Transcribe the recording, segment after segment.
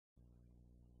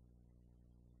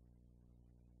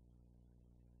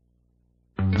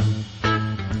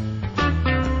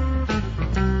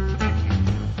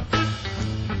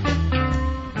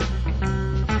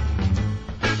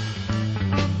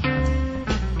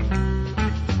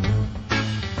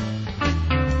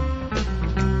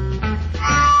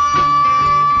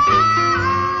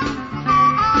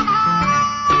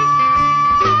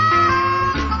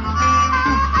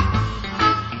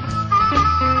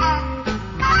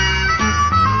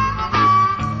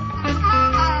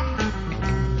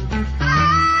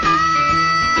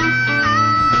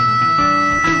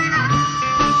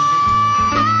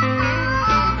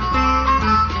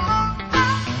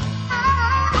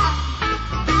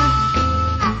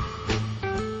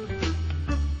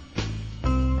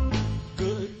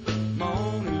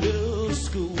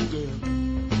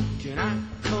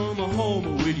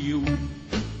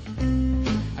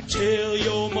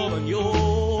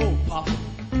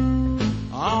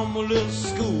a little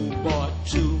schoolboy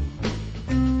too.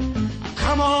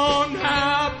 Come on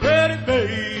now, pretty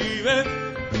baby,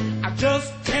 I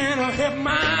just can't help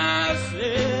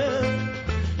myself.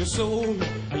 You're so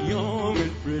young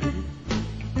and pretty,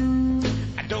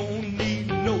 I don't need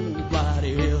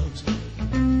nobody else.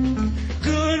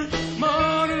 Good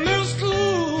morning, little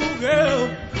schoolgirl,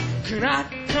 can I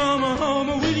come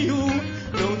home with you?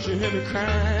 Don't you hear me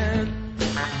crying?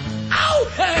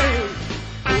 Oh, hey!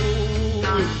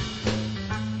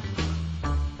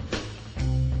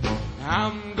 Oh,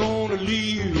 I'm gonna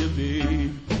leave you,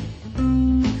 babe,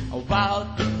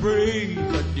 about the break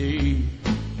of day.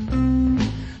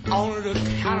 On the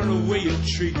count of the way you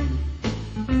treat me,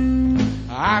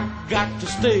 I got to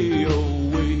stay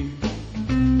away.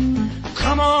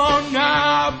 Come on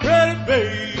now, pretty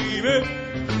baby,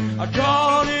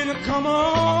 darling, come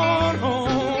on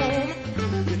home.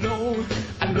 You know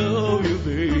I love you,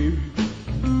 baby.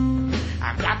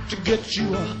 I got to get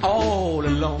you all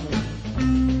alone.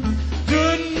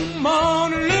 Good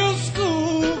morning, little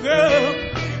schoolgirl,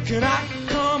 can I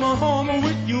come home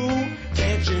with you?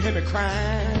 Can't you hear me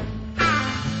crying?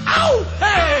 Oh,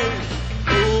 hey!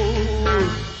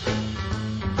 Oh.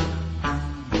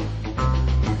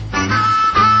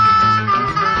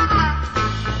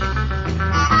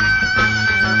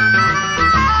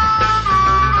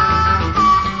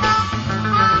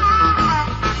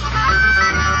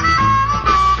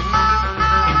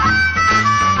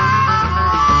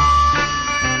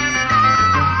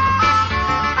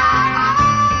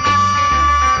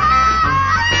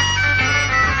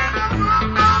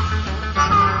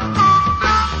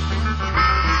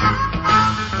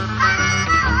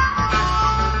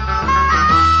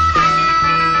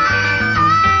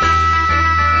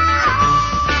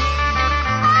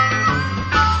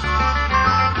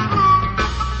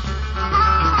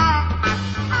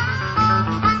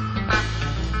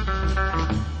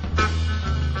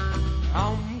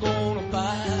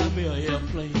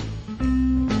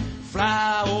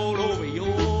 Fly all over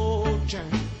your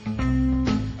town.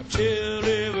 Tell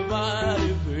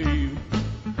everybody, baby,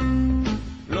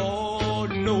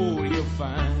 Lord knows you're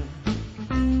fine.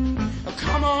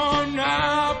 Come on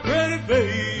now, pretty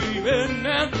baby,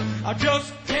 now I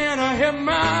just can't help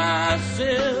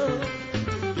myself.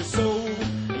 You're so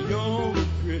young and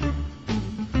pretty,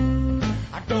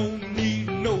 I don't need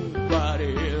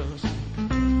nobody else.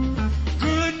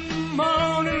 Good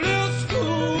morning, little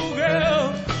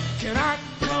schoolgirl, can I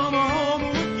come home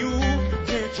with you?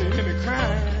 Can't you hear me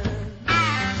crying?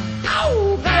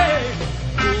 Oh, hey!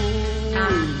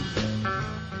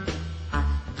 Oh.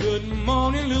 Good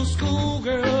morning, little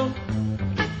schoolgirl,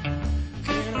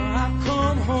 can I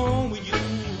come home with you?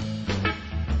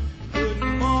 Good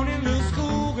morning, little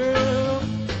schoolgirl,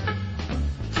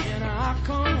 can I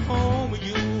come home with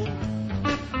you?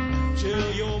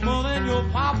 Tell your mother and your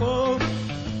papa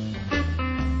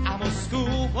I'm a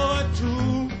schoolboy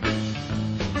too.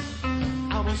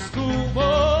 I'm a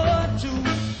schoolboy too.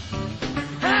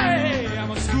 Hey,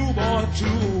 I'm a schoolboy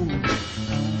too.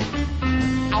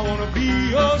 I wanna be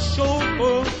your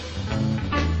chauffeur.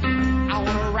 I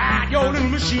wanna ride your little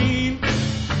machine.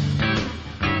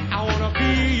 I wanna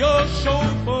be your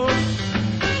chauffeur.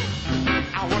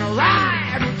 I wanna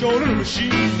ride with your little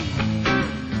machine.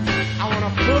 I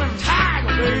wanna put a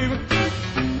tiger, baby.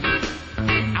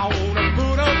 I wanna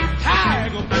put a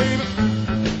tiger, baby.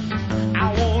 I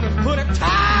wanna put a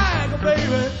tiger,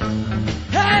 baby.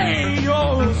 Hey,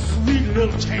 your sweet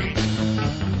little chain.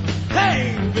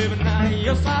 Hey, baby, now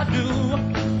yes I do.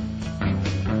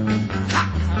 Ha,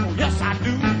 oh, yes I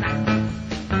do.